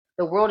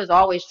the world is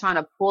always trying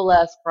to pull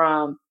us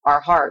from our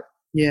heart,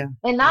 Yeah.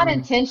 and not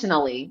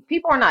intentionally.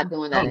 People are not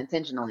doing that Oh,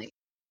 intentionally.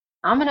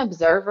 I'm an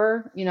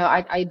observer.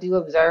 I do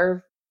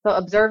observe. So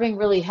observing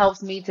really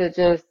helps me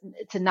to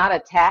not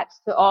attach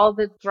to all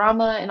the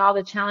drama and all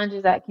the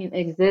challenges that can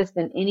exist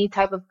in any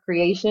type of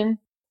creation.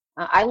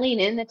 I lean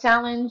in the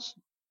challenge.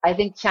 I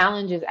think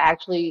challenge is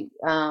actually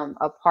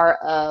a part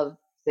of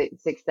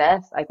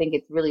success. I think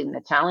it's really in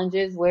the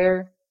challenges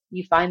where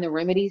you find the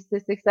remedies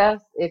to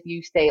success if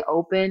you stay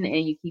open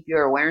and you keep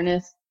your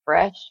awareness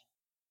fresh.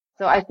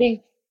 So I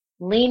think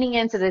leaning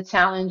into the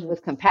challenge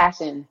with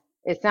compassion,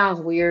 it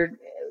sounds weird,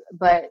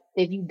 but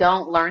if you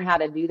don't learn how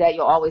to do that,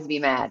 you'll always be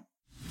mad.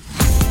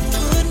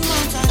 Good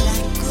moms, I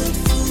like good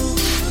food.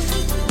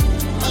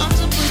 Moms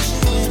will put you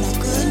in a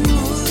good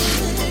mood.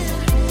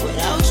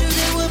 Without you,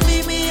 they would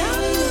beat me out.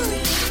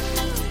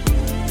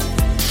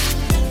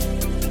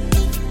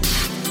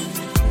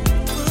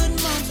 Good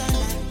moms, I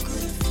like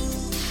good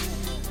food.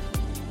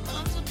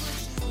 Moms will put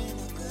you in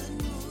a good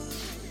mood.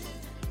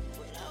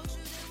 Without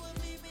you, they would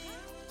beat me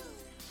out.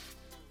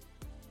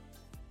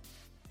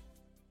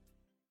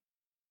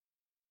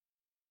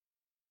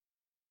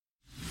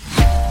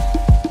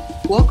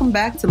 welcome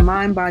back to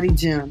Mind Body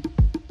Gym.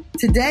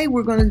 Today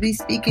we're going to be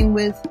speaking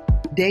with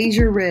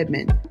Deja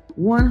Redmond,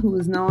 one who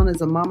is known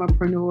as a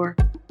mamapreneur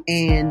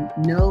and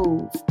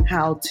knows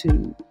how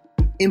to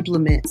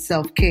implement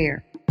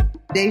self-care.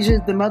 Deja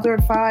is the mother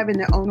of 5 and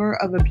the owner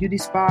of a beauty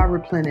spa,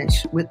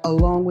 Replenish,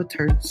 along with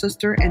her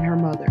sister and her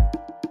mother.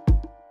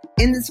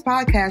 In this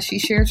podcast, she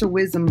shares her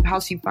wisdom of how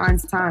she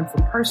finds time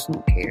for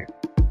personal care.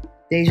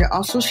 Deja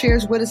also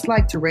shares what it's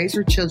like to raise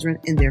her children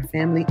in their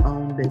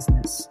family-owned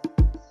business.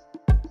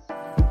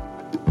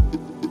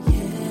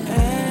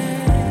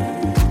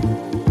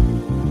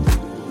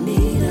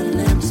 Need a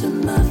lamp to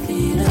my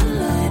feet, a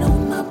light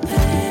on my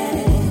path.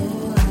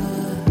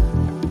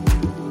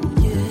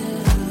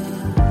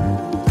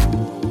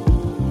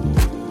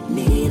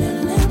 Need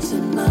a lamp to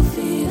my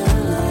feet, a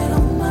light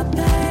on my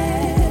path.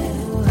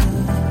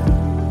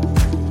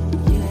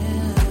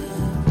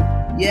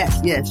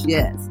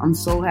 Yes. I'm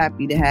so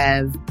happy to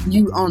have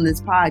you on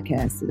this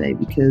podcast today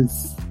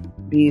because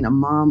being a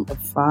mom of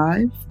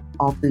 5,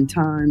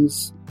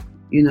 oftentimes,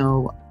 we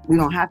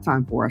don't have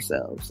time for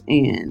ourselves.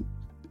 And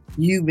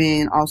you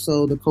being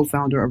also the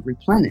co-founder of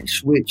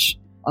Replenish, which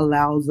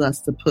allows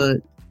us to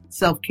put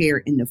self-care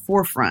in the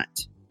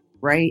forefront,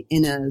 right?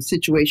 In a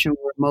situation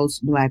where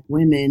most Black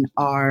women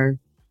are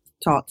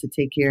taught to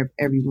take care of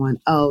everyone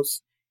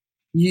else,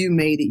 you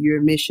made it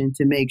your mission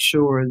to make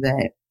sure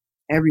that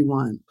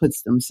everyone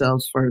puts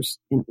themselves first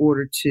in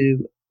order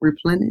to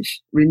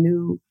replenish,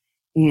 renew,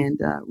 and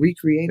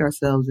recreate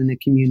ourselves in the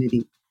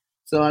community.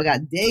 So I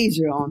got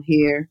Deja on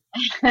here.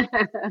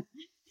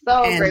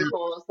 So And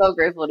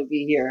grateful to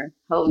be here,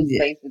 holding yeah,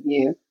 space with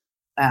you.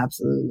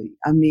 absolutely.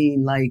 I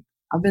mean, like,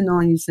 I've been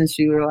knowing you since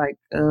you were like,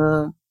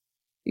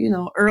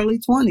 early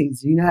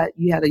 20s. You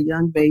had a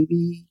young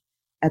baby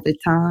at the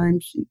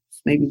time. She's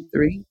maybe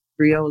three.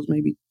 Brio was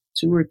maybe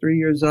 2 or 3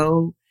 years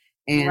old.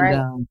 And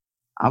Right.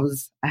 I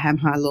had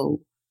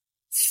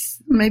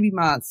maybe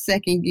my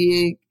second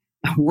gig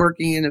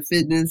working in the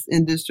fitness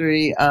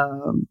industry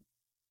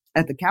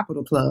at the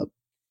Capitol Club.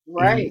 And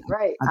Right.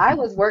 I, I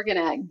was working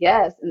at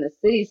Guess in the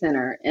city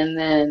center and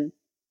then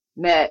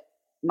met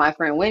my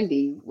friend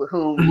Wendy, with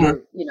whom uh-huh,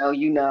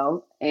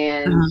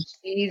 and uh-huh.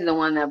 she's the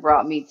one that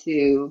brought me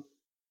to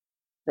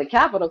the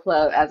Capitol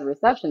Club as a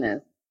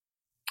receptionist.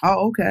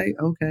 Oh, okay.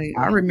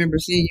 I Yeah. remember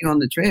seeing you on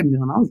the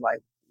treadmill and I was like,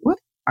 what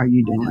are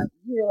you I know. doing?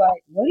 You were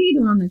like, what are you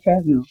doing on the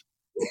treadmill?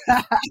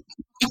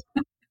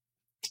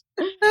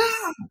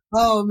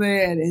 Oh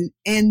man.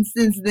 And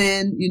since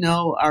then,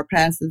 our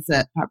paths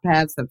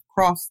have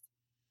crossed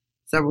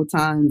several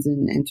times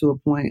and to a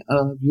point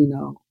of,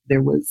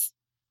 there was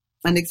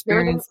an There was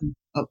experience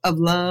of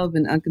love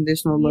and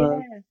unconditional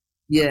love. yeah.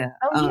 Yeah.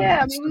 Oh yeah.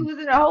 I mean, we was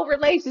in a whole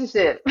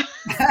relationship.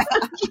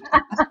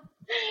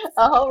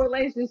 A whole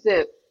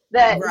relationship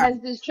that Right. has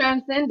just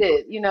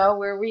transcended,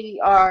 where we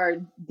are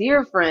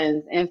dear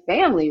friends and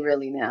family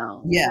really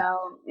now, Yeah,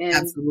 and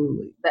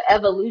absolutely. the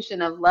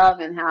evolution of love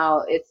and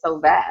how it's so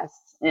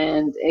vast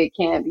and it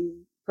can't be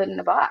put in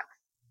a box.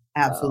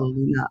 So,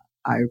 Absolutely not.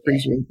 I yeah.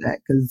 appreciate that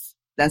because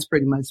that's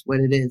pretty much what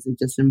it is. It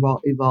just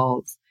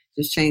evolves,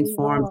 just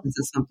transforms Well,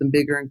 into something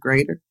bigger and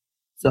greater.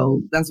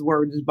 So that's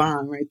word is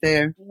bond right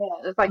there. yeah,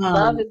 it's like Um,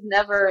 love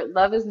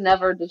is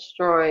never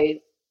destroyed.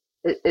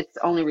 It's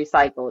only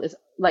recycled. It's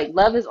like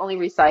love is only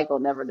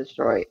recycled, never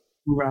destroyed.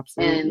 And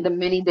absolutely. the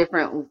many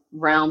different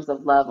realms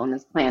of love on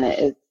this planet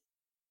is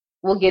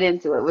we'll get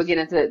into it. We'll get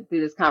into it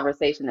through this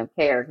conversation of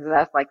care because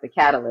that's like the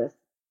catalyst.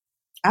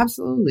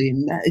 Absolutely.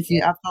 And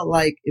Yeah. I felt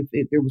like if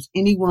there was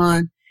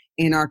anyone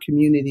in our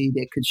community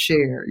that could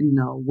share,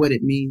 what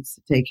it means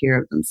to take care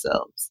of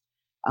themselves,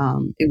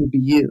 it would be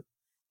you.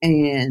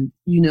 And,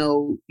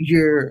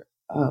 you're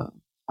a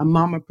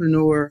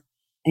mamapreneur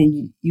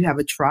and you have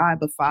a tribe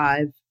of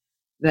 5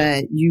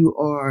 that you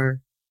are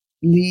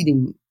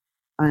leading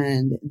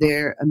and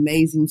they're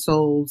amazing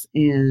souls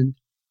and,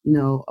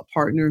 a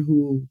partner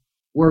who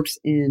works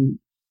in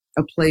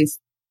a place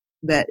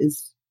that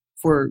is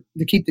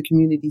to keep the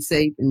community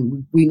safe.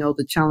 And we know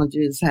the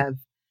challenges have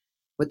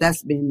what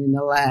that's been in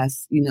the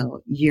last,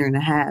 year and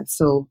a half.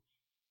 So,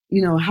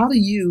 how do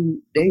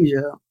you,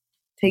 Deja,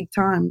 take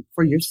time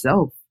for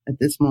yourself at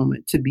this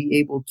moment to be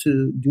able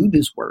to do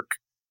this work?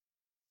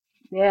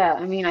 Yeah,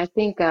 I mean, I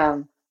think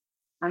I'm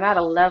at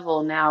a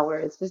level now where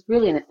it's just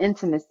really an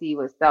intimacy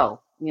with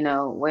self,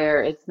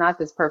 where it's not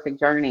this perfect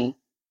journey.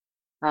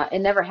 It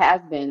never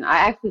has been. I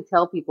actually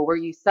tell people where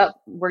you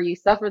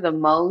suffer the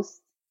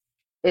most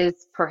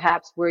is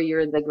perhaps where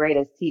you're the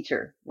greatest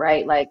teacher,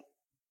 right? Like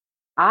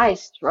I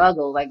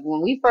struggle. Like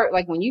when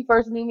you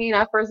first knew me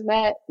and I first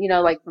met,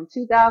 like from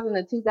 2000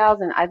 to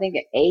 2000, I think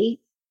at 8,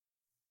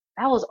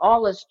 that was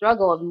all a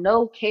struggle of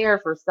no care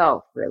for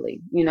self,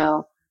 really.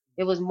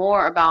 It was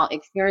more about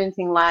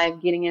experiencing life,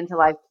 getting into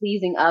life,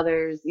 pleasing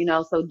others.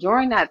 So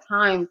during that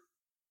time,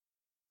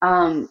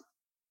 um,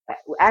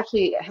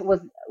 actually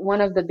was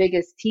one of the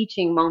biggest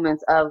teaching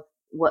moments of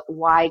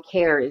why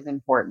care is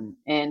important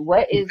and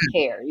what is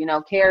care.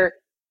 Care,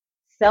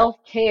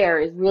 self-care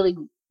is really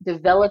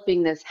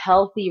developing this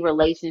healthy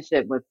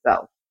relationship with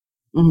self,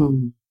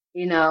 Mm-hmm.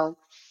 you know,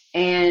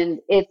 and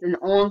it's an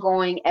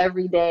ongoing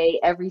every day,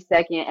 every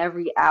second,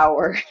 every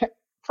hour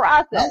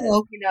process,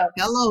 Hello.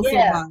 Hello,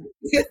 Yeah.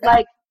 somebody.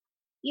 Like,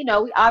 we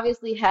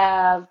obviously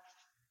have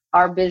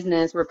our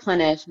business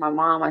Replenish, my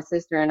mom, my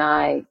sister, and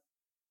I,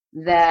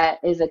 that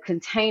is a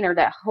container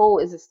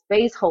is a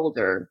space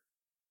holder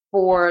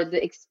for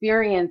the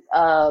experience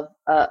of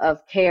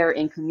care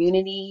in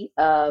community,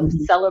 of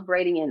Mm-hmm.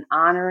 celebrating and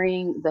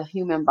honoring the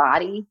human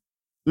body,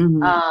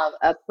 Mm-hmm.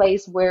 a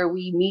place where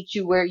we meet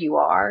you where you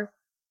are.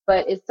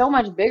 But it's so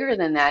much bigger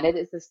than that. It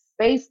is a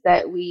space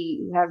that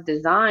we have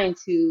designed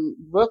to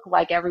look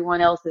like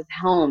everyone else's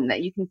home,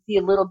 that you can see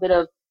a little bit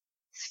of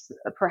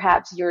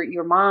perhaps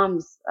your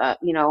mom's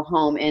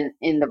home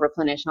in the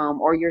Replenish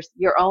home, or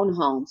your own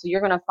home. So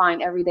you're going to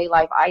find everyday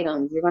life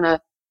items. You're going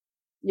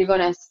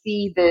to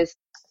see this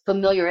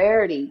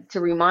familiarity to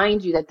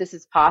remind you that this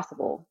is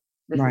possible.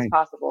 This is Right.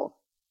 possible.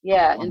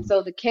 Yeah. Wow. And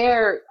so the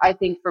care, I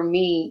think, for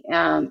me,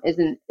 is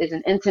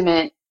an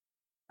intimate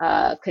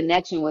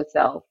connection with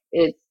self.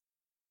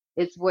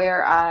 It's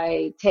where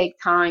I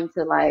take time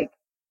to like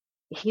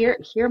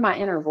hear my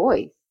inner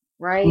voice,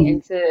 right? Mm-hmm.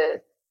 And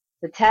to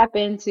tap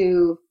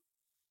into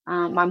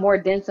my more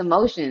dense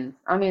emotions.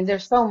 I mean,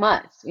 there's so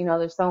much,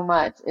 there's so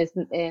much.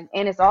 And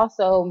it's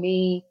also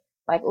me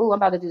like, oh, I'm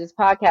about to do this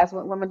podcast.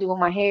 What am I gonna do with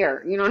my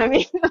hair? You know what I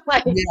mean?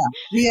 Like, Yeah.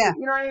 Yeah.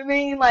 you know what I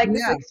mean? Like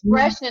this Yeah. Mhm.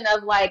 expression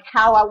of like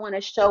how I want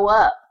to show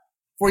up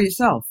For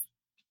yourself.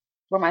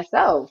 for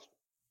myself,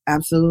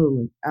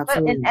 Absolutely. but in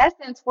Absolutely.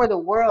 essence for the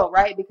world,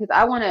 right? Because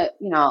I want to,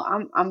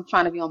 I'm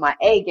trying to be on my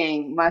A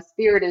game. My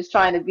spirit is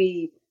trying to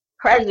be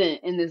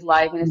present in this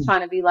life, and it's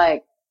trying to be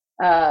like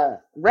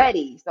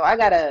ready. So I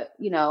gotta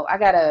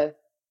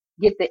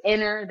get the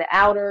inner, the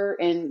outer,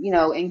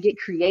 and get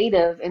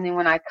creative. And then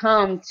when I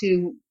come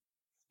to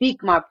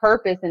speak my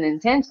purpose and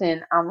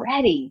intention, I'm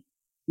ready.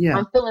 Yeah.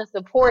 I'm feeling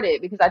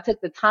supported because I took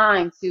the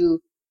time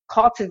to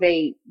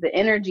cultivate the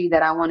energy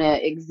that I want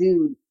to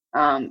exude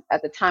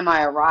at the time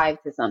I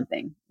arrive to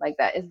something like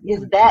that.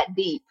 It's that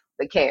deep,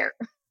 the care.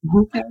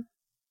 Okay.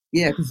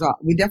 Yeah, because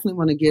we definitely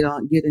want to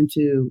get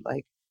into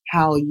like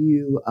how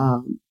you,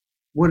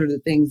 what are the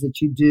things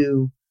that you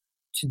do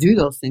to do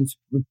those things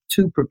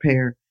to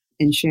prepare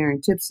and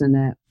sharing tips in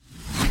that.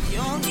 You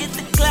don't get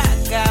the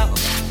clock out.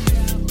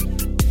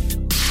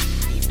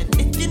 Even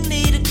if you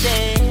need a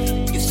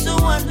day, you so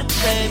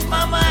underpaid.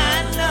 Mama,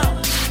 I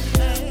know.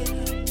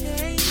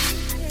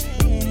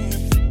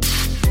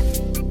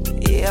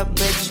 Yeah, I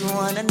bet you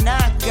wanna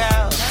knock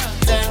out.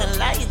 Turn the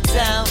lights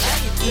out.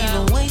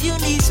 Even when you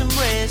need some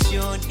rest, you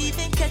don't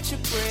even catch your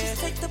breath.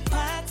 Just take the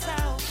pots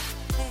out.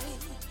 Hey.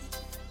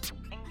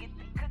 And get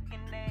the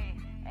cooking day.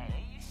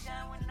 Hey, you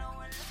shine when no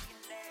one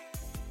looking there.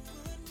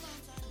 Good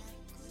moms are like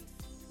good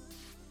food.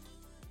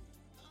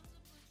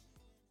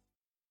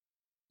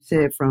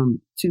 Said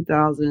from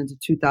 2000 to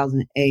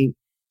 2008,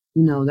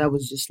 that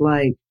was just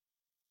like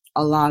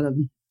a lot of,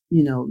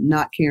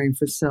 not caring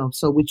for self.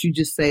 So would you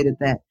just say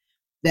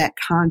that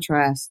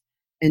contrast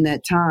in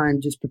that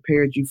time just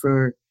prepared you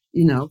for,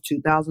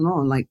 2000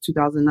 on, like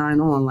 2009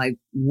 on, like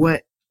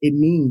what it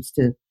means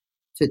to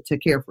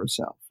care for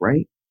self,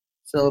 right?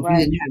 So if you Right.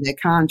 didn't have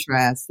that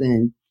contrast,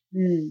 then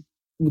Mm.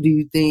 do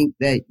you think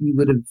that you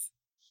would have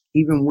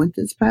even went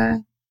this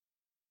path?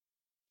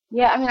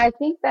 Yeah, I mean, I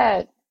think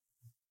that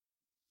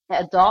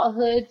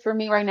adulthood for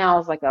me right now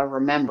is like a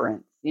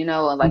remembrance,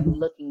 like Mhm.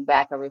 looking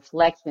back, a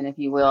reflection, if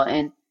you will.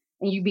 And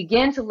you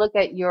begin to look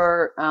at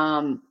your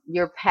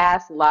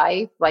past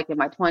life, like in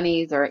my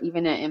 20s or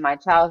even in my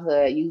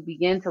childhood, you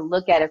begin to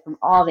look at it from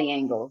all the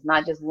angles,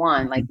 not just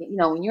one. Like,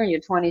 when you're in your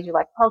 20s, you're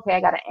like, okay,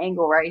 I got an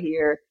angle right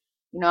here.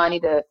 I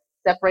need to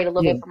separate a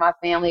little Yeah. bit from my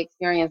family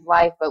experience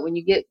life. But when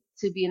you get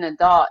to be an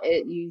adult,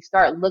 you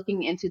start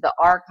looking into the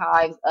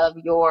archives of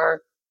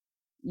your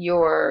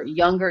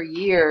younger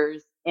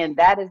years, and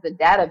that is the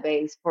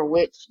database for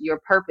which your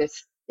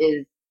purpose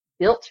is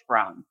built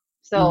from. Okay.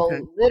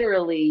 So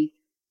literally,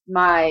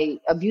 my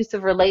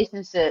abusive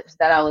relationships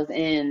that I was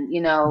in,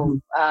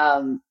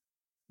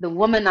 the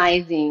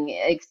womanizing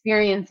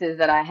experiences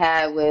that I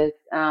had with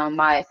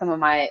some of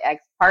my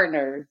ex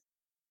partners,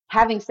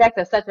 having sex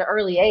at such an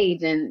early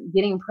age and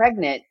getting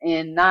pregnant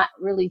and not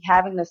really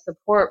having the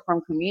support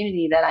from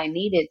community that I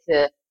needed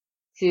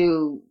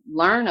to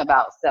learn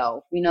about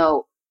self.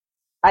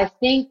 I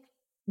think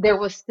there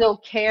was still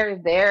care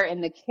there,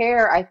 and the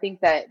care, I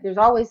think that there's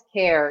always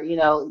care,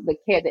 the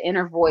care, the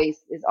inner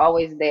voice is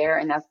always there,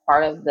 and that's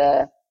part of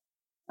the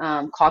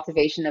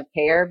cultivation of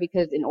care,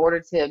 because in order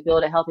to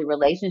build a healthy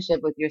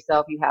relationship with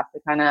yourself, you have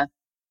to kind of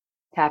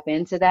tap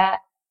into that.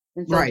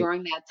 And so Right.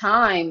 during that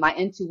time, my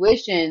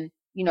intuition,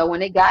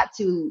 when it got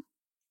to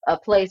a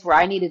place where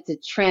I needed to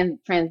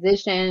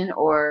transition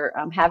or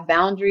have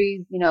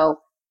boundaries,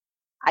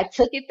 I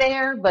took it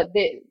there, but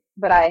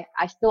I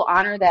still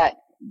honor that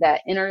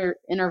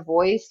inner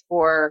voice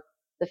for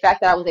the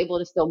fact that I was able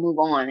to still move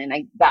on and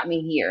I got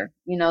me here,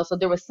 so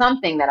there was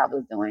something that I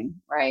was doing,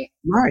 right?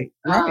 Right.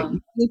 Right.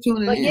 Um, You're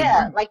tuning but in.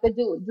 yeah, Right. like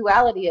the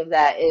duality of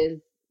that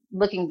is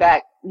looking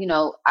back,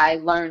 I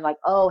learned like,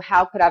 oh,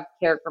 how could I have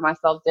cared for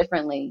myself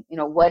differently?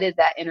 What did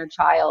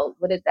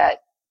what did that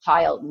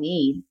child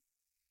need?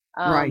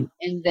 Right.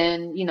 And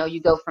then,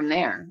 you go from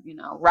there.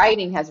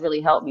 Writing has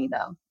really helped me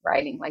though.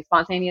 Writing, like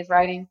spontaneous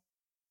writing,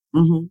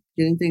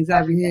 Getting things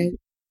out of your everything. head.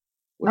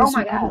 What are Oh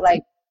some my other God.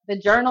 Like the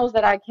journals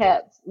that I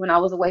kept when I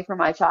was away from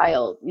my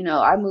child,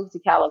 I moved to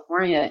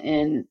California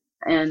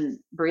and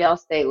Brielle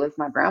stayed with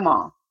my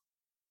grandma.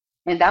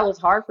 And that was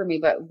hard for me,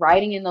 but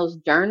writing in those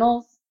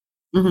journals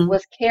Mm-hmm.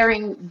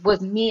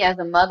 was me as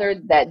a mother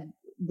that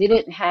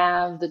didn't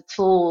have the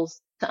tools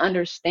to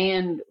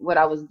understand what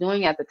I was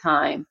doing at the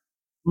time.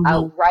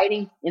 Mm-hmm.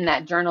 Writing in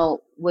that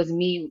journal was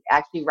me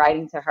actually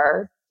writing to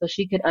her so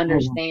she could Oh, wow.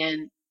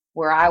 understand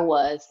where I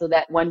was so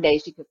that one day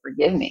she could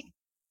forgive me.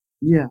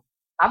 Yeah.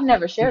 I've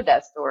never shared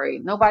that story.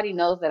 Nobody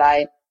knows that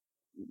I,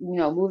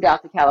 moved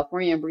out to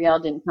California and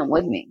Brielle didn't come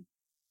with me.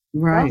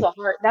 Right.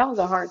 That was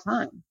a hard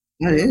time.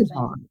 That You know what I'm is saying?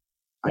 hard.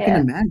 I can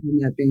Yeah. imagine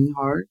that being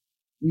hard.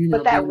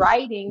 But that Being.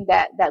 writing,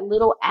 that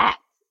little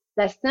act,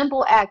 that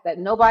simple act that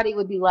nobody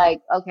would be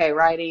like, okay,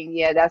 writing,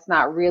 yeah, that's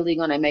not really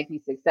going to make me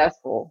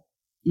successful.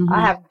 I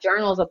Mm-hmm. have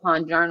journals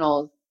upon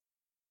journals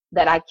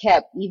that I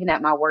kept even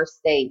at my worst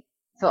state.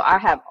 So I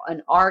have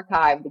an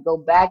archive to go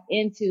back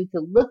into,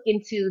 to look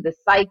into the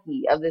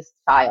psyche of this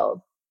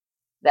child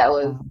that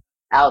was Wow.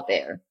 out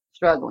there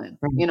struggling.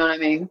 Right. You know what I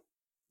mean?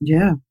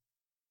 Yeah.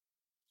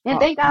 And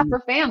thank God for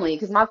family,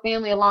 because my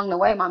family along the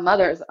way, my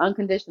mother's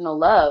unconditional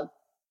love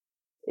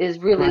is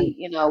Right.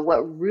 really,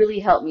 what really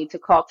helped me to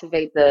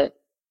cultivate the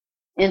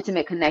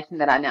intimate connection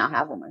that I now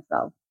have with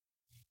myself.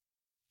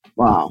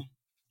 Wow.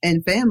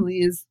 And family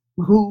is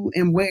who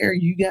and where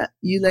you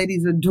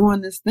ladies are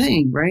doing this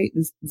thing, right?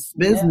 This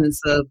business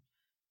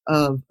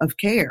of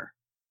care.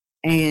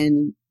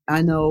 And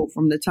I know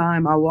from the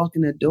time I walk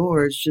in the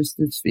door, it's just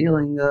this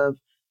feeling of,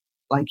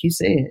 like you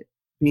said,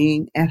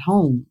 being at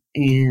home,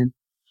 and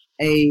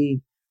a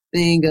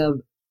thing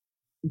of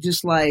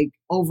just like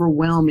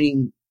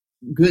overwhelming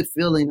good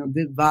feeling or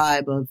good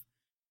vibe of,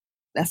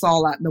 that's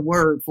all the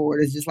word for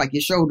it is just like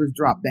your shoulders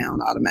drop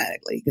down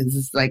automatically, because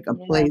it's like a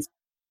Yeah. place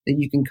that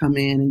you can come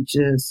in and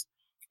just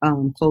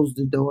close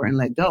the door and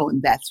let go.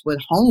 And that's what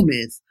home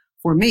is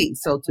for me.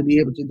 So to be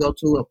able to go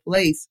to a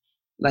place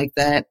like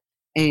that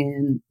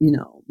and,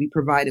 be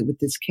provided with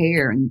this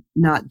care, and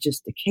not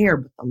just the care,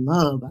 but the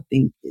love, I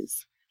think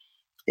is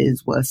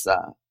what's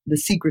the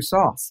secret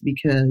sauce,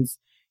 because,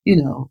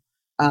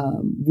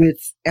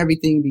 with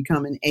everything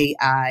becoming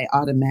AI,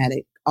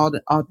 automatic,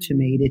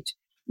 automated,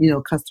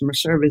 customer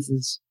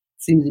services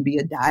seems to be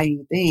a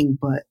dying thing.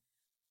 But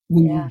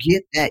when you Yeah.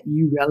 get that,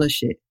 you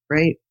relish it,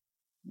 right?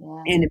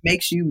 Yeah. And it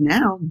makes you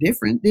now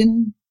different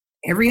than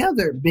every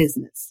other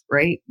business,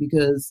 right?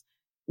 Because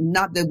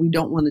not that we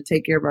don't want to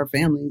take care of our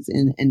families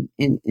and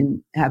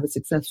have a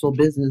successful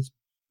business,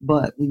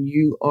 but when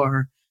you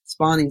are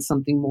spawning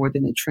something more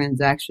than a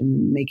transaction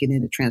and making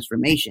it a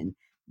transformation,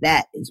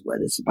 that is what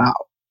it's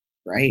about,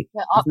 right?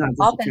 Yeah, It's not just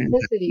a transaction.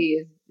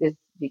 authenticity is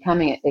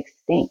becoming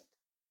extinct.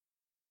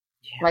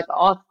 Yeah. Like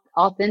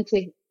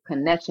authentic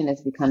connection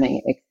is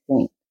becoming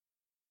extinct.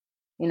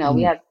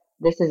 We have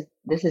this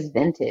is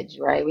vintage,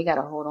 right? We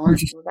gotta hold on.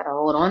 We gotta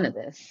hold on to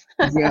this.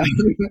 Yeah,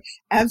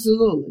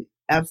 absolutely.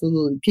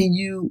 Absolutely. Can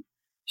you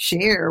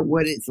share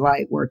what it's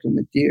like working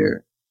with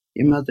your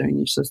mother and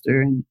your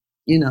sister? And,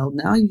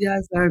 now you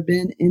guys have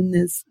been in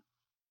this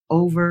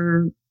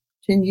over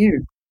 10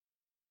 years.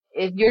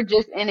 If you're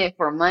just in it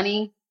for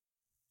money,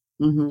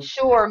 Mm-hmm.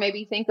 sure,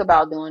 maybe think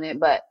about doing it,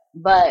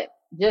 but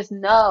just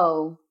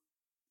know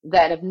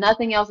that if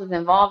nothing else is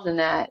involved in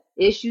that,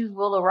 issues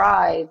will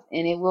arise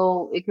and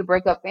it could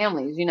break up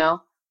families.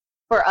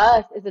 For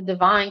us, it's a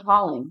divine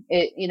calling.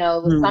 It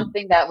was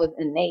something that was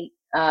innate,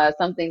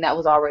 something that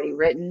was already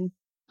written.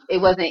 It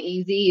wasn't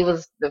easy. It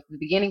was the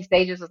beginning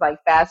stages was like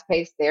fast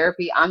paced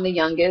therapy. I'm the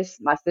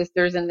youngest. My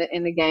sister's in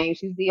the gang.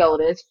 She's the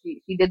oldest.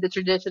 She did the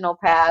traditional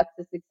path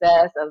to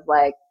success of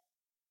like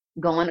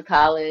going to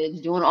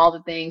college, doing all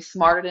the things,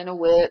 smarter than a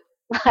whip.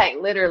 Like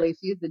literally,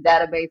 she's the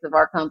database of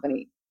our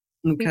company.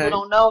 People Okay.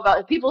 don't know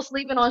about people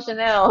sleeping on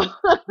Chanel.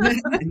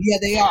 Yeah,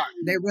 they are.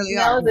 They really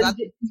are. Chanel is 'Cause a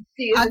G.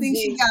 She is I a think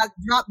she G. got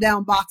drop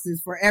down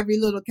boxes for every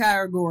little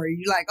category.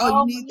 You're like, oh, you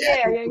Oh need that.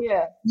 yeah, yeah,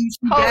 yeah. She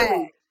bad.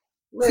 Totally. She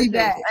Listen,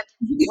 bad.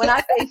 when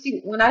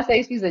I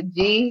say she's a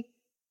G,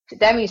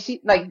 that means she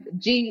like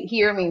G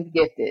here means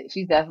gifted.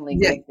 She's definitely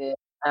Yeah. gifted.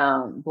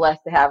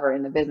 Blessed to have her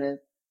in the business.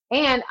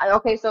 And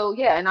okay, so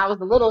yeah, and I was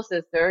the little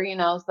sister, Yeah.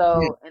 and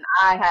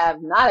I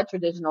have not a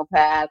traditional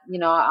path.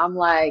 I'm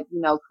like,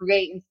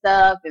 creating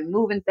stuff and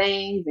moving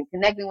things and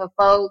connecting with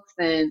folks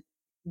and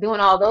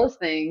doing all those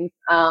things.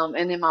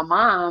 And then my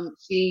mom,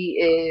 she's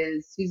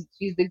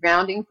the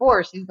grounding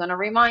force. She's gonna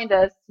remind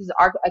us. She's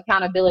our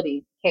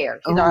accountability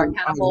care. She's our Oh, I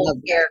accountable love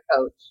that. care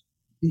coach.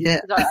 Yeah.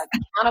 She's our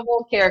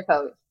accountable care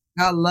coach,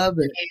 I love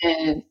it.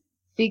 and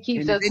she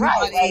keeps And if us right.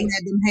 anybody Like, ain't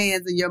had them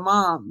hands of your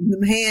mom,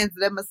 them hands,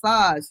 that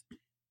massage,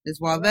 it's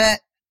Wavette.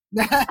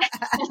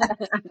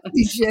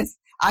 He's just,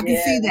 I can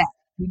see yeah.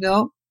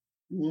 that,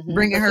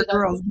 bringing But her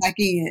girls back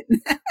in.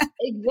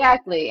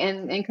 exactly,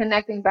 and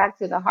connecting back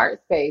to the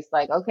heart space.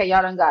 Like, okay,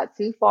 y'all done got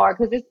too far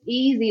because it's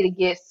easy to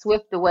get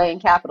swept away in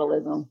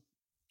capitalism.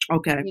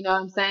 Okay. You know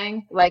what I'm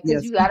saying? Like,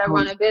 because Yes. you got to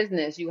run a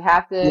business, you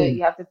have to Yeah.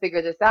 you have to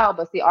figure this out.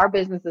 But see, our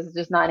business is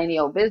just not any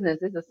old business.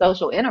 It's a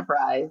social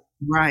enterprise,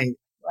 Right.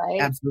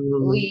 right?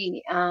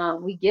 Absolutely.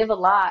 We give a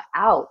lot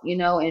out,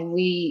 and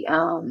we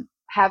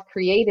have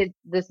created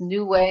this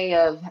new way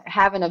of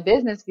having a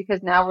business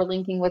because now we're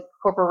linking with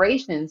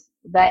corporations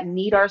that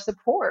need our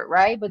support,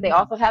 right? But they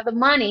also have the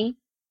money,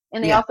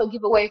 and they Yeah. also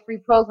give away free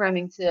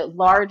programming to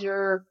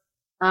larger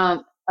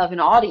of an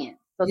audience.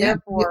 So Yeah.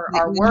 therefore, They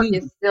our work need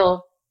is it.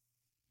 still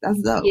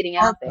That's dope. getting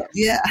out there.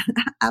 Yeah.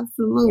 Yeah,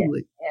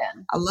 Absolutely. yeah.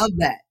 I love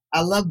that.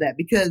 I love that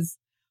because,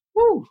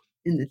 whew,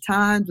 in the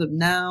times of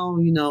now,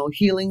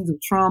 healings of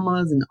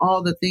traumas and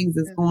all the things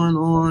that's going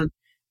on,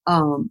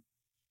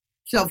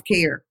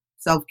 self-care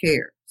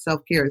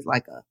is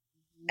like a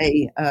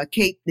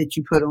cape that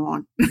you put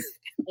on.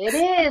 It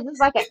is. It's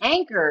like an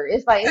anchor.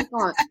 It's like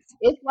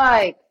it's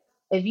like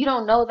if you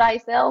don't know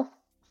thyself,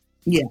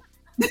 Yeah.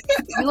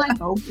 you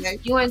in Okay.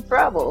 you in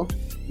trouble.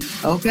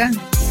 Okay. Good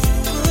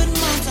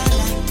month, I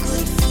like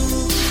good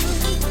food.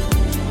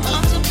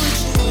 I'm to put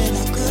you in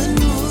a good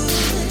mood.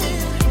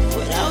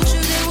 Without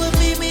you, they would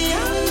beat me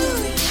out.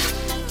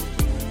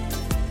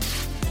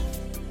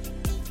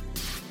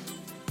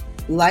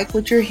 Like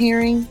what you're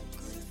hearing?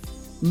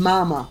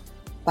 Mama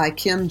by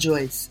Kim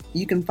Joyce.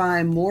 You can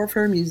find more of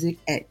her music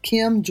at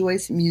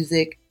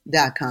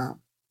kimjoycemusic.com.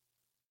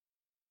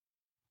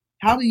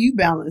 How do you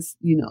balance,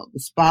 the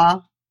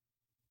spa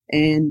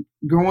and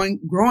growing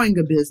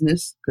a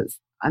business? Because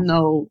I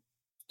know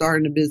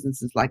starting a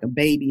business is like a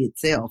baby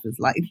itself. It's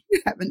like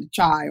having a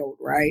child,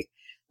 right?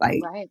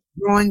 Like Right.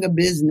 growing a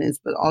business,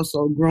 but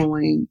also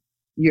growing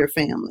your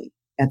family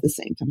at the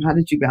same time. How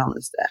did you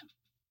balance that?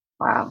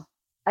 Wow.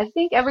 I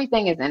think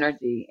everything is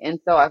energy. And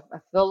so I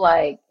feel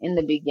like in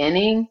the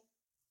beginning,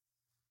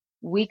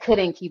 we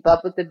couldn't keep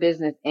up with the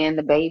business and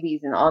the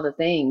babies and all the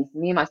things.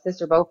 Me and my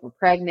sister both were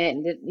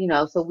pregnant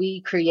and so we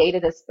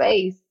created a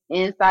space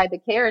inside the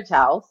carriage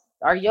house,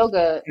 our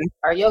yoga,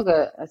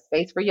 a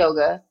space for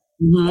yoga.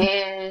 Mm-hmm.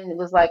 And it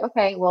was like,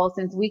 okay, well,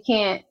 since we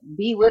can't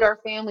be with our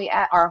family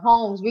at our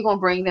homes, we're going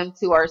to bring them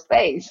to our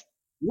space.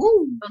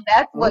 Woo. So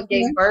that's what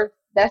Okay.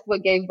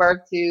 gave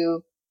birth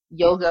to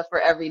yoga for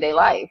everyday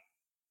life.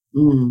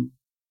 Mm.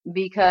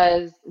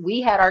 Because we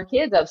had our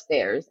kids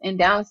upstairs and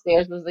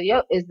downstairs is the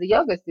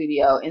yoga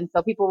studio. And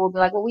so people will be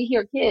like, well, we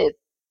hear kids.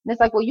 And it's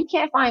like, well, you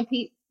can't find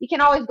peace. You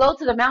can always go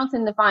to the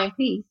mountain to find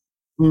peace.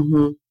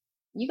 Mm-hmm.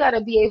 You got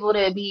to be able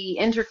to be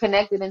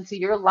interconnected into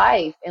your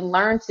life and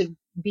learn to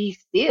be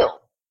still.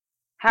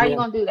 How are you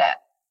going to do that?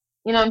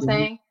 You know what I'm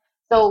saying?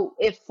 So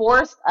it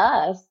forced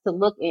us to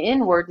look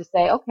inward to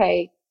say,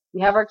 okay,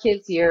 we have our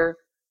kids here.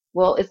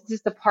 Well, it's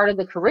just a part of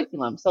the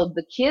curriculum. So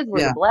the kids were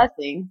the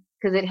blessing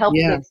because it helped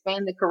to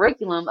expand the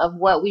curriculum of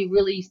what we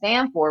really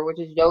stand for, which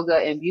is yoga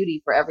and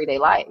beauty for everyday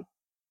life.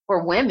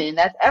 For women,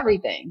 that's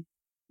everything.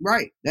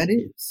 Right. That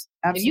is.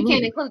 Absolutely. If you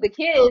can't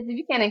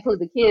include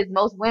the kids,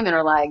 most women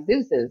are like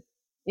deuces.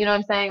 You know what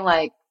I'm saying?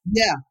 Like,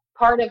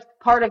 part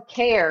of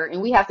care,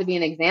 and we have to be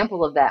an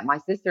example of that. My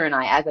sister and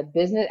I, as a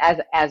business,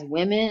 as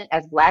women,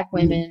 as Black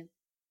women,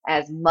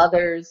 as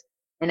mothers,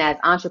 and as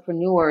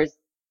entrepreneurs,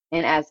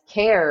 and as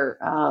care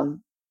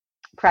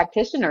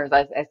practitioners,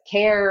 as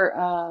care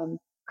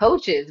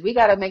coaches, we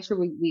got to make sure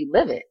we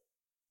live it.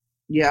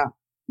 Yeah,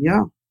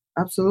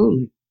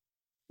 absolutely,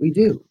 we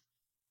do.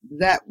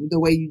 That the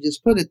way you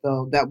just put it,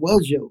 though, that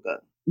was yoga.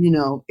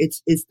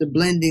 It's the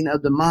blending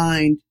of the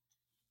mind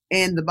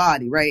and the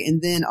body, right?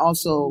 And then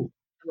also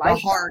the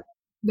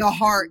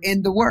heart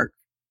and the work,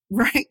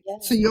 right? Yeah.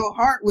 So your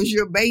heart was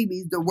your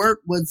babies, the work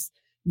was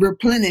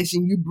replenished,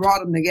 and you brought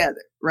them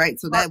together, right?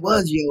 So that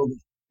was yoga.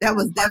 That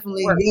was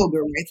definitely yoga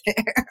right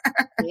there.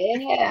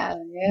 Yeah.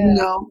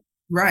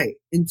 Right.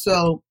 And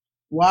so,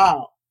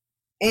 wow.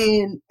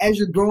 And as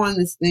you're growing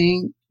this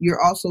thing,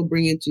 you're also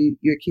bringing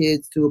your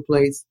kids to a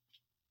place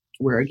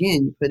where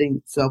again, you're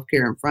putting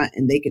self-care in front,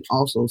 and they can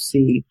also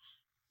see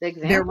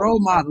their role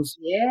models,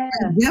 Yeah.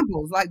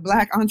 examples like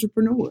Black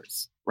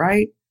entrepreneurs,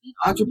 right?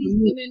 All of these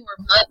women were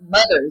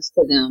mothers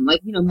to them,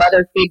 like,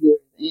 mother figures.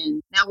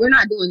 And now we're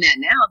not doing that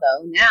now,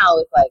 though. Now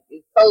it's like,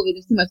 it's COVID,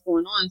 there's too much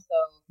going on. So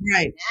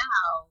right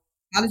now,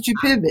 how did you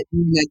pivot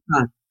during that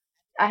time?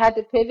 I had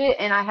to pivot,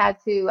 and I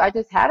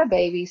just had a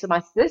baby. So my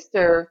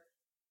sister,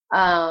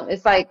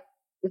 it's like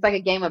a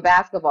game of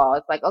basketball.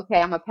 It's like,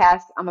 okay, I'm gonna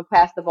pass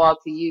the ball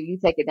to you. You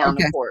take it down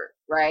the court,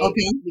 right?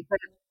 Okay. Because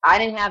I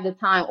didn't have the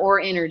time or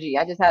energy.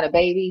 I just had a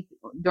baby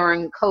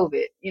during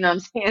COVID. You know what I'm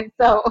saying?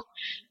 So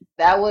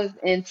that was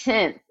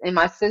intense. And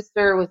my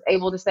sister was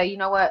able to say, you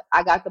know what?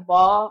 I got the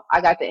ball. I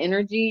got the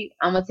energy.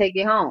 I'm gonna take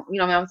it home. I'm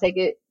gonna take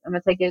it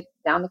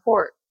down the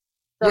court.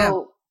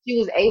 So she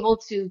was able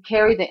to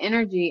carry the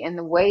energy and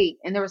the weight.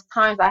 And there was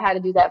times I had to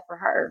do that for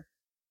her.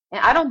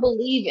 And I don't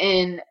believe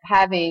in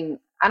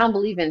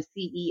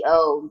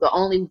CEO, the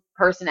only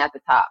person at the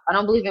top. I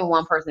don't believe in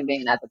one person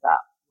being at the top.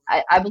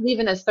 I believe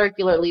in a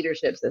circular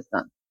leadership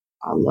system.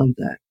 I love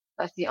that.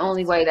 That's the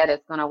only way that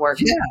it's going to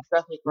work,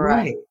 especially for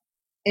us.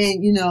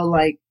 And,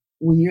 like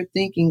when you're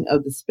thinking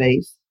of the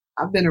space,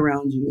 I've been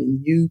around you,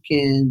 and you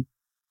can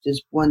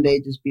just one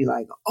day just be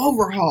like,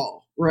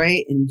 overhaul,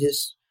 right? And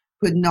just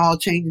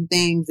changing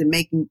things and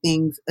making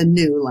things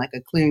anew, like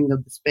a clearing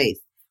of the space.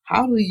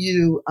 How do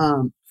you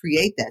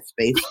create that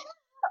space?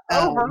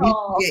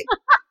 Overhaul.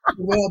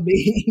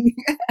 Well-being.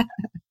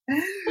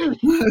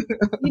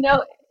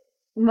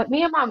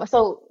 Me and mom,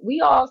 so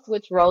we all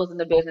switch roles in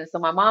the business. So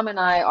my mom and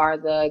I are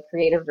the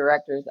creative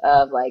directors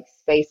of like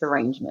space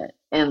arrangement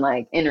and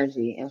like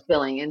energy and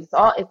feeling. And it's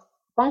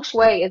feng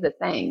shui is a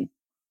thing.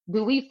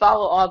 Do we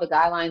follow all the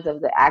guidelines of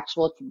the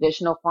actual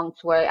traditional feng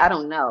shui? I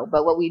don't know.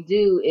 But what we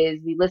do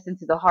is we listen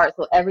to the heart.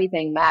 So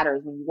everything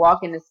matters. When you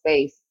walk into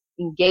space,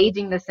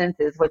 engaging the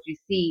senses, what you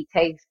see,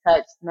 taste,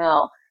 touch,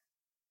 smell.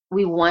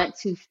 We want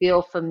to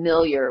feel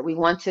familiar. We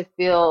want to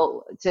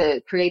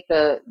create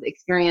the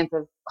experience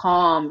of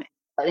calm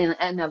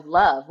and of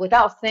love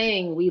without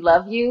saying we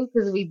love you,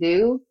 because we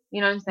do.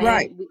 You know what I'm saying?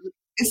 Right.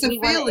 It's a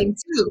feeling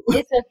too.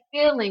 It's a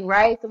feeling,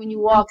 right? So when you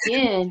walk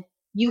in,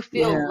 you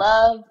feel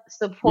loved,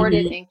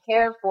 supported, and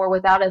cared for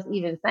without us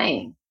even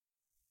saying.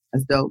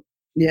 That's dope.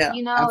 Yeah.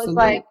 Absolutely. It's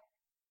like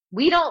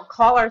we don't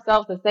call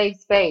ourselves a safe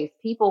space.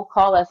 People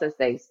call us a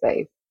safe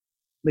space.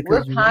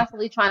 Because we're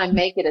constantly trying to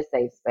make it a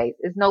safe space.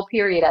 There's no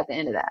period at the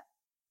end of that.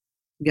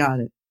 Got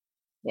it.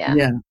 Yeah.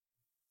 Yeah.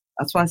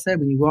 That's why I said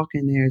when you walk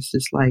in there, it's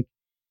just like,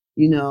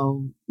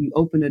 you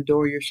open the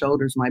door, your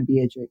shoulders might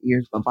be at your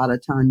ears, but by the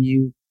time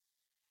you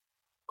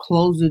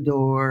close the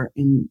door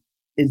and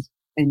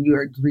you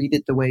are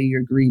greeted the way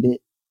you're greeted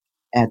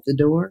at the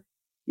door,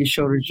 your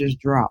shoulders just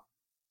drop.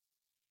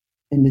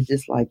 And it's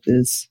just like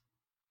this,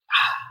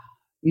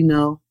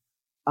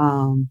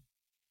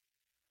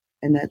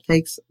 and that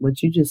takes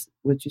what you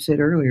said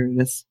earlier,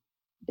 this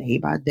day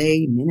by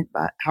day, minute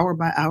by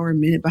hour,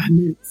 minute by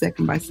minute,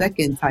 second by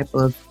second type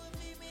of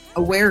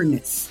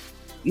awareness.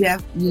 You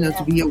have,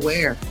 to be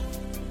aware.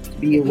 To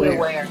be aware.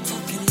 Late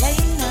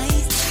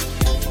nights,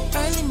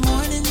 early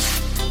mornings,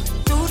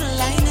 through the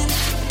lightning,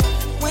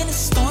 when it's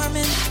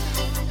storming,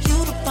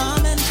 you the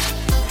bombing,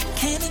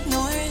 can't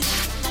ignore it.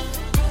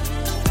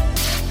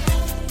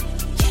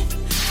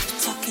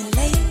 Talking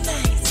late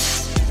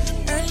nights,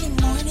 early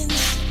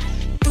mornings,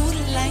 through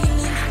the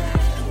lightning,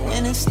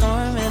 when it's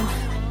storming,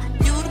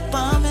 you the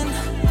bombing,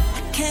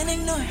 can't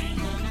ignore it.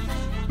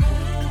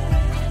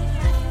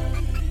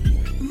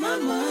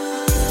 Mama.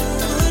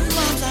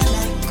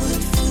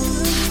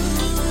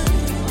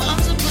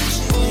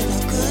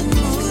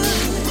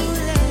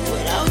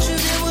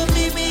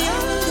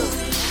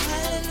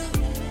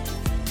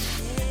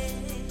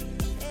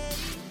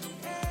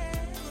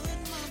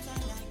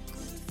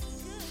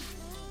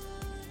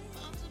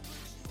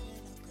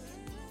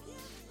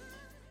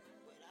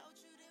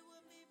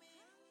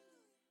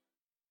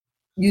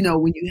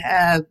 When you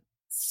have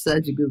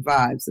such good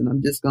vibes, and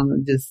I'm just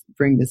going to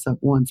bring this up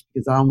once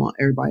because I don't want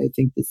everybody to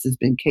think this has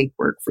been cake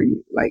work for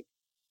you. Like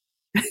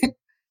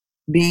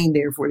being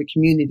there for the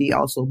community,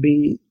 also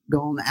being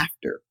gone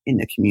after in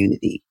the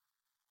community.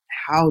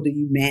 How do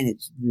you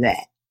manage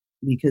that?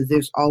 Because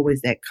there's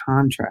always that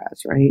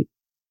contrast, right?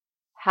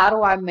 How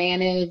do I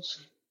manage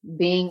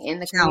being in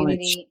the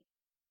community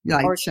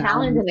or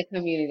challenging the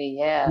community?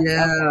 Yeah.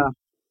 Yeah.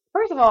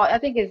 First of all, I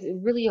think it's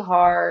really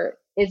hard.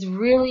 It's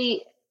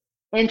really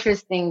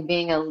interesting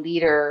being a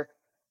leader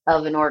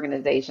of an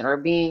organization or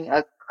being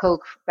a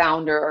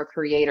co-founder or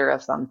creator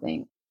of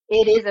something.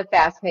 It is a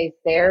fast-paced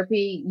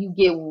therapy.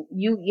 You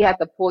have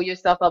to pull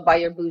yourself up by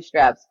your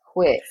bootstraps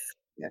quick,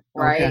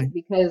 right? Okay.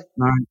 Because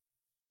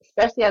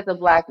especially as a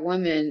Black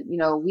woman,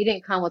 we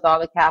didn't come with all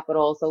the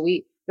capital. So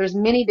there's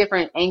many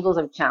different angles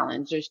of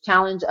challenge. There's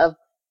challenge of,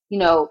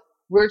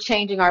 we're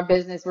changing our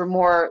business. We're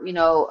more,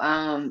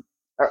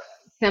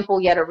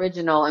 simple yet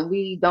original, and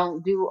we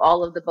don't do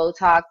all of the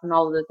Botox and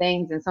all of the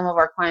things. And some of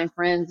our client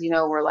friends,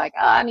 were like,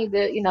 oh, I need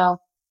to,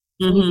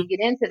 we need to get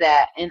into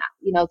that. And,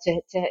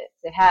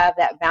 to have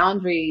that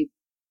boundary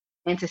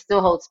and to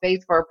still hold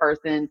space for a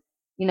person,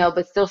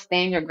 but still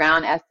stand your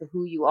ground as to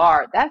who you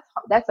are.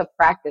 That's a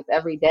practice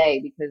every day,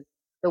 because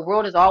the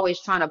world is always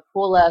trying to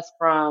pull us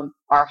from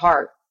our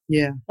heart,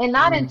 Yeah. and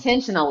not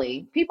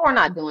intentionally. People are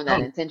not doing that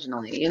Oh,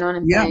 intentionally. You know what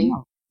I'm yeah, saying?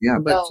 no. Yeah,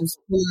 but So just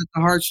pulling at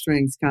the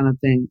heartstrings kind of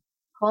thing.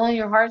 pulling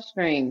your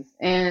heartstrings.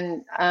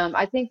 And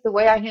I think the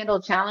way I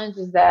handle challenge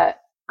is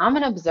that I'm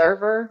an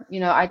observer.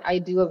 I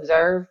do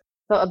observe.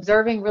 So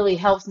observing really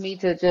helps me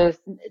to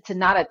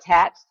not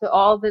attach to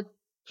all the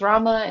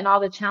drama and all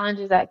the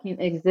challenges that can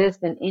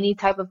exist in any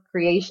type of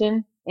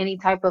creation, any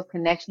type of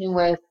connection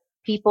with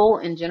people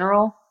in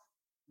general.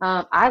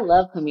 I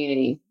love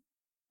community.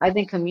 I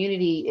think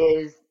community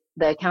is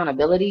the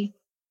accountability.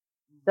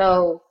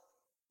 So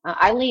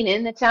I lean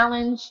in the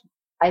challenge.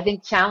 I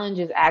think challenge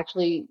is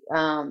actually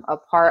a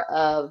part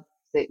of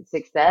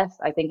success.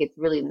 I think it's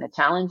really in the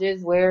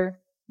challenges where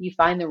you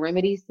find the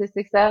remedies to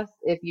success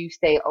if you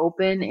stay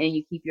open and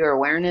you keep your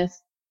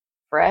awareness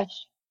fresh.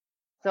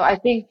 So I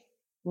think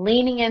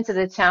leaning into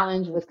the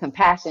challenge with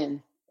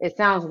compassion, it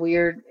sounds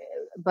weird,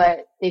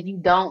 but if you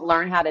don't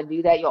learn how to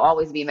do that, you'll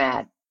always be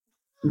mad.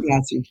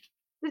 Got you.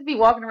 Just be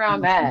walking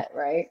around mad,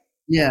 right?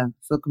 Yeah.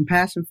 So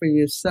compassion for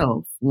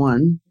yourself,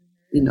 one,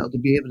 to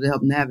be able to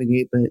help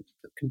navigate, but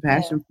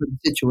compassion for the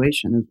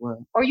situation as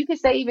well. Or you could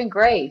say even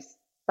grace,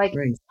 like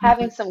Grace.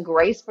 having some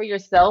grace for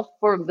yourself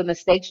for the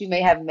mistakes you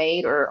may have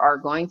made or are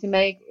going to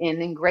make,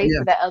 and then grace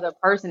for that other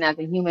person as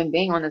a human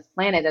being on this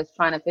planet that's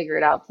trying to figure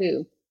it out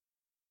too.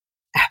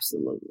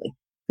 Absolutely.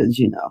 Because,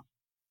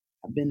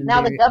 I've been in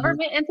Now the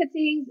government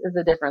entities is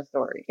a different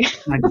story.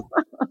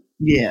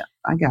 Yeah,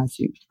 I got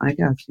you.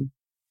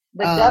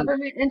 The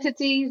government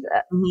entities,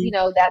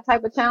 that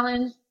type of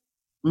challenge,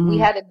 we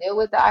had to deal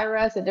with the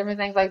IRS and different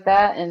things like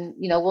that. And,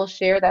 we'll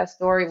share that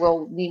story.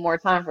 We'll need more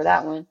time for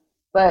that one.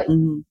 But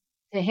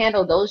to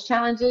handle those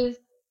challenges,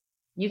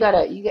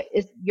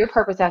 your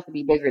purpose has to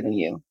be bigger than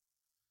you.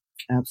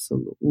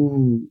 Absolutely.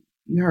 Ooh,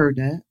 you heard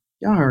that.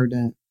 Y'all heard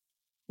that.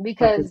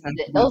 Because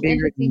those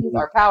entities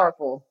are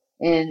powerful,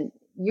 and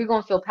you're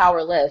going to feel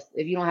powerless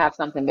if you don't have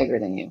something bigger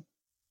than you.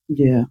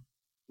 Yeah.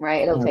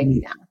 Right? It'll take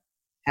you down.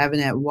 Having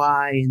that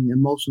why and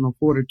emotional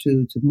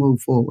fortitude to move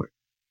forward.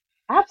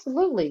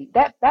 Absolutely.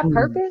 That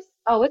purpose,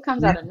 it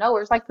comes out of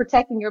nowhere. It's like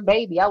protecting your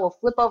baby. I will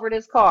flip over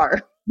this car.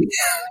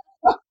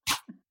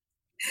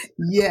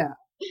 Yeah.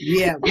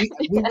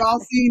 We've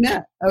all seen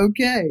that.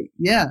 Okay.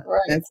 Yeah.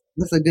 Right.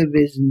 That's a good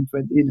vision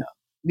for,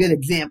 good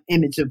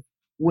image of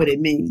what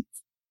it means.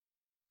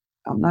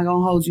 I'm not going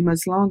to hold you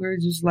much longer.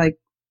 Just like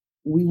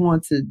we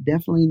want to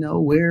definitely know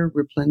where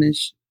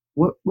Replenish,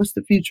 what's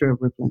the future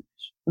of Replenish?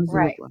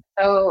 Right.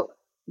 So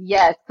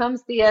yes, come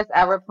see us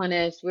at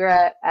Replenish. We're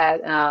at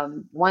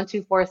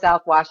 124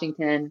 South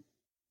Washington.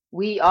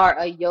 We are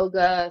a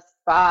yoga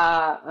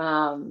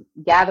spa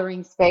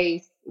gathering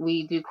space.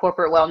 We do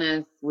corporate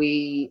wellness.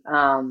 We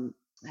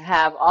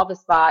have all the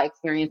spa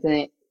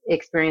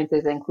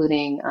experiences,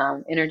 including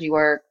energy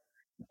work,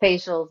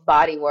 facials,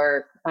 body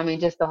work. I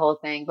mean, just the whole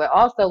thing. But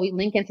also we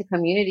link into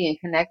community and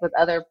connect with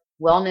other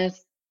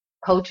wellness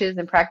coaches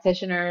and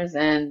practitioners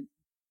and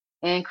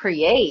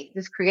create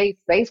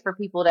space for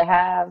people to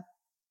have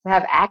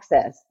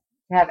access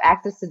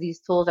to these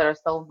tools that are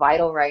so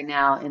vital right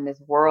now in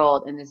this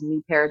world, in this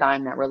new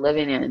paradigm that we're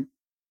living in.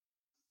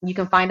 You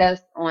can find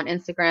us on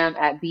Instagram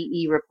at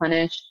BE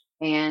Replenish,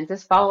 and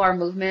just follow our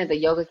movement, the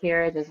Yoga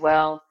Carriage as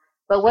well.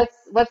 But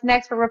what's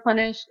next for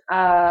Replenish?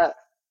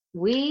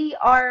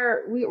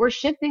 We're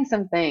shifting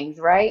some things,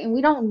 right? And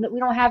we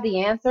don't have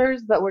the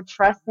answers, but we're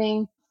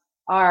trusting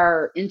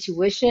our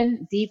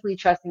intuition, deeply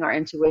trusting our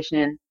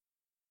intuition.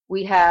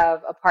 We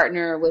have a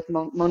partner with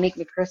Monique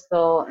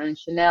McChrystal, and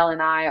Chanel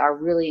and I are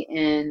really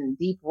in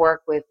deep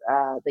work with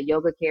the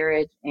Yoga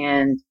Carriage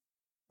and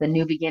the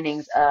new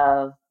beginnings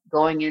of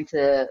going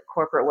into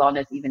corporate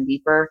wellness even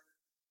deeper,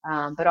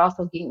 but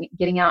also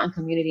getting out in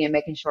community and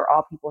making sure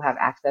all people have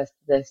access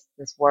to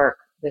this work,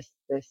 this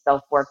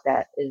self-work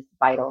that is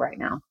vital right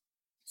now.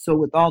 So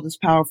with all this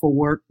powerful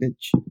work that,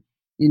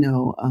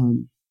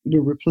 the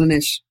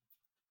Replenish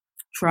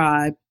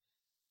tribe,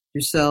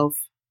 yourself,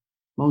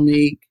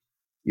 Monique,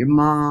 your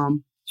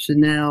mom,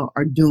 Chanel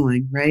are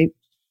doing, right?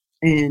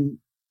 And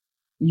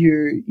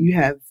you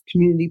have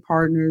community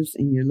partners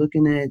and you're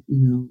looking at,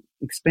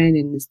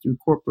 expanding this through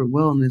corporate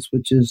wellness,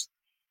 which is,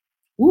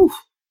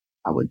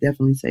 I would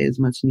definitely say is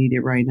much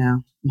needed right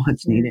now.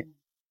 Much needed.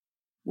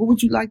 What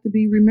would you like to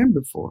be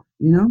remembered for?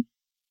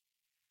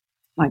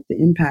 Like the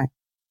impact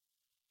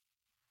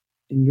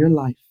in your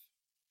life,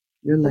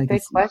 your legacy.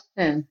 Big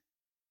question.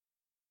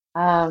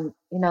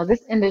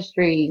 This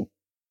industry,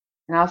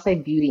 and I'll say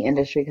beauty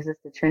industry because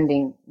it's the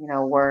trending,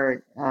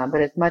 word,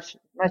 but it's much,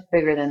 much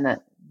bigger than the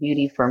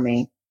beauty for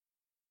me.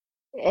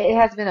 It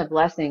has been a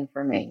blessing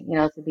for me,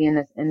 to be in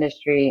this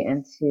industry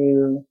and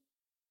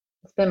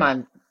it's been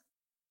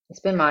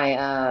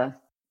my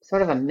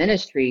sort of a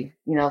ministry,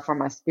 for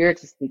my spirit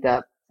to speak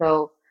up.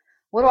 So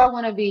what do I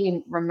want to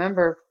be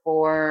remembered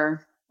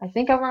for? I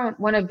think I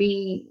want to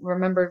be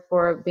remembered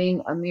for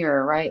being a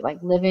mirror, right?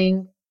 Like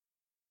living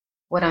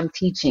what I'm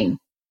teaching,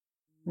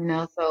 you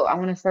know, so I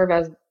want to serve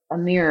as a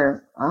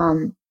mirror.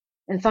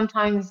 And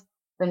sometimes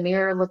the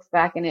mirror looks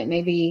back and it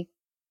maybe,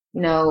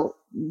 you know,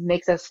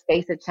 makes us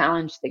face a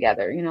challenge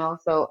together, you know.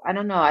 So I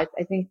don't know. I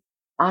think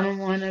I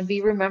want to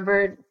be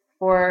remembered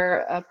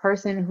for a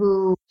person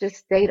who just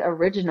stayed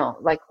original,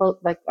 like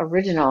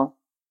original,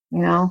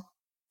 you know,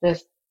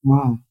 just,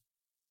 Wow.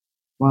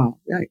 Wow.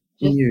 Yeah.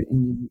 just In your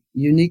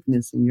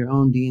uniqueness in your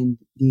own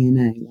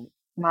DNA. Like,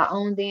 my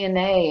own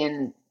DNA.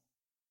 And,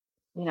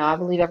 you know, I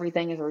believe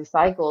everything is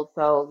recycled.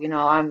 So, you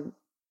know, I'm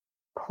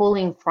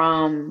pulling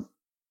from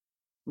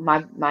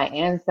my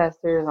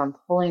ancestors. I'm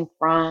pulling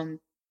from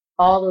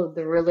all of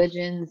the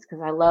religions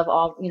because I love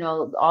all, you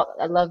know,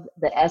 I love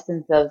the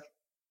essence of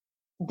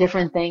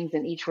different things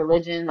in each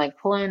religion, like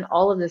pulling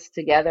all of this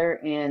together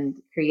and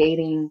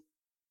creating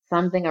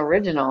something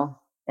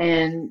original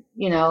and,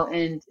 you know,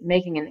 and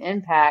making an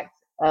impact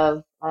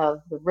of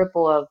the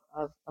ripple of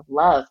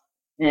love.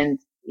 And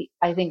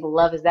I think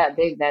love is that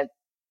big that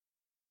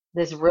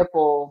this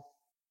ripple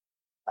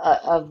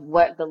of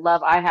what the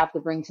love I have to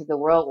bring to the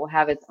world will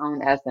have its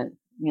own essence.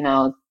 You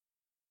know,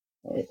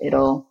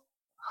 it'll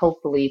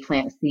hopefully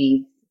plant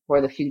seeds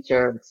for the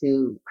future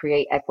to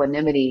create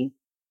equanimity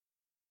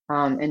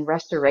and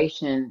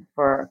restoration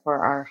for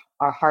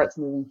our hearts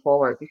moving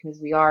forward because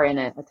we are in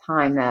a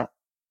time that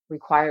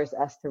requires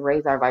us to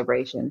raise our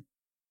vibration.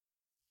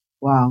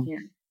 wow. Yeah.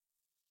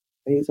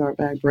 Raise our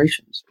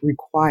vibrations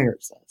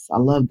requires us. I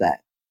love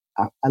that.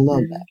 I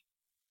love that.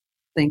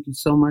 Thank you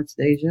so much,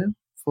 Deja,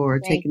 for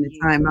Thank taking the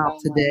you time so out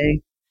much.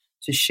 today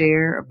to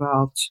share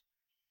about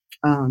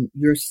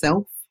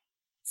yourself,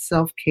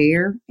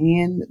 self-care,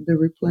 and the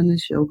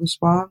Replenish Yoga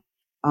Spa.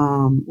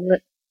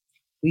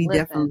 We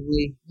Listen,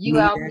 definitely you need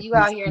out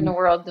here in the that.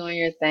 world doing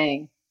your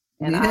thing.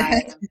 And I Yeah.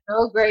 am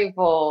so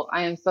grateful.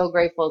 I am so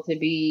grateful to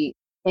be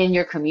in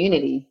your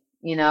community.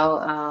 You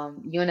know,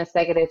 you and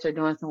Asegedich are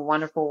doing some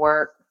wonderful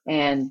work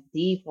and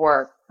deep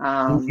work,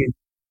 Thank you.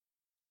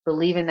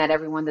 believing that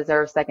everyone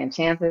deserves second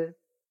chances.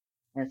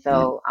 And Yeah.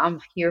 so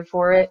I'm here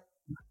for it.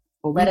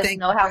 Well, we Let us thank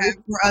know you how we,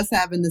 for us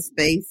having the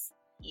space,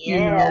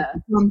 yeah.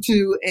 to come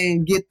to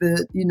and get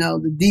the,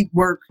 the deep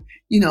work,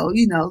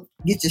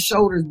 get your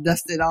shoulders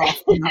dusted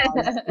off and all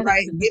that,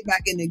 right? Get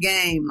back in the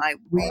game. Like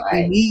we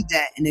Right. need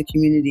that in the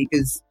community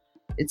because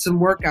it's some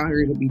work out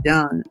here to be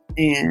done.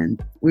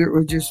 And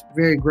we're just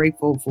very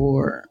grateful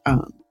for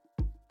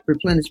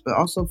Replenish, but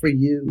also for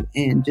you.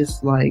 And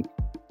just like,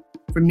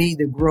 for me,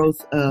 the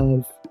growth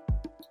of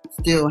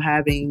still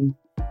having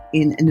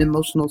in an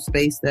emotional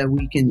space that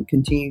we can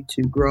continue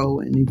to grow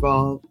and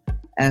evolve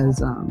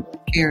as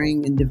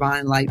caring and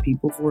divine light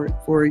people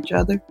for each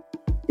other,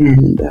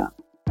 and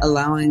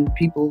allowing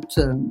people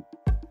to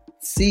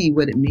see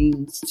what it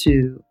means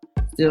to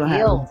still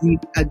have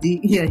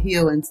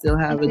heal and still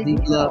have a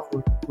deep love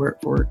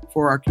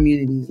for our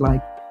communities.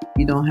 Like,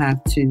 you don't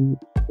have to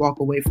walk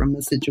away from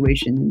a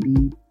situation and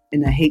be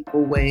in a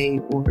hateful way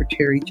or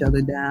tear each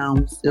other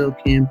down. We still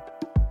can,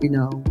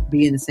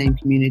 be in the same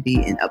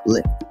community and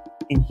uplift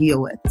and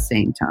heal at the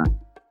same time.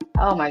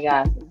 Oh my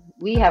gosh.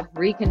 We have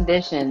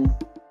reconditioned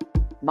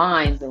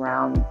minds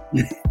around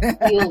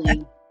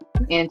healing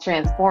and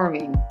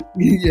transforming.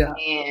 Yeah.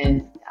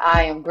 And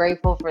I am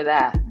grateful for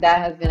that. That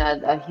has been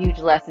a huge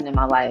lesson in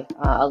my life,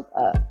 a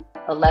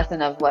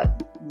lesson of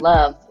what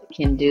love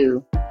can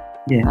do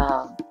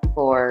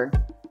for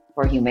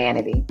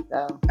humanity.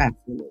 So,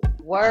 absolutely.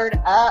 Word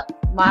up,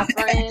 my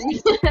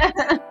friend.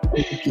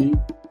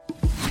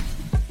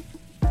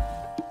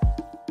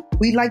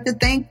 We'd like to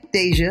thank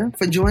Deja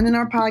for joining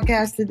our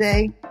podcast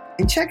today,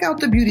 and check out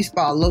the beauty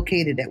spa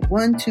located at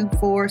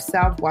 124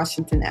 South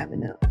Washington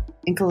Avenue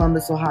in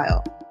Columbus,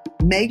 Ohio.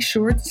 Make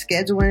sure to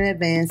schedule in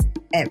advance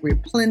at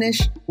Replenish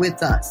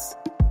with us.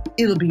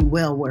 It'll be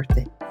well worth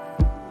it.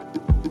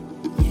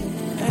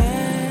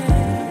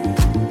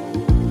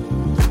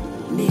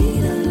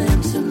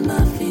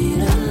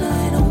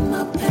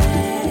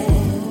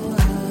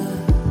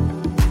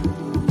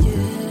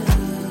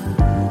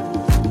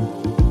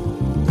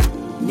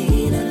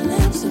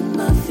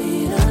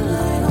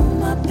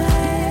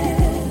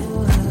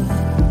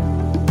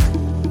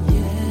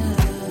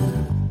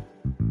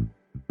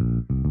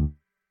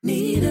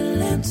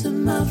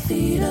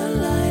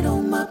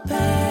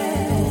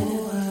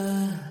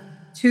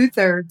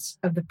 Two-thirds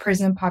of the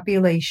prison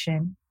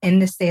population in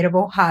the state of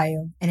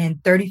Ohio and in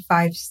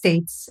 35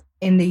 states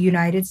in the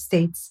United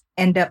States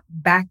end up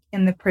back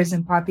in the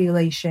prison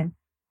population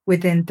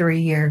within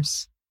 3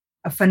 years,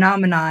 a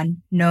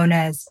phenomenon known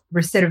as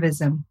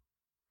recidivism.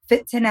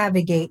 Fit to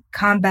Navigate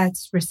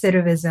combats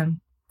recidivism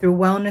through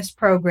wellness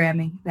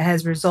programming that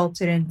has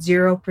resulted in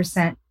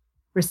 0%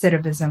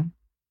 recidivism.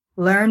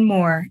 Learn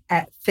more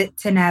at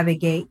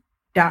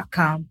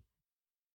fittonavigate.com.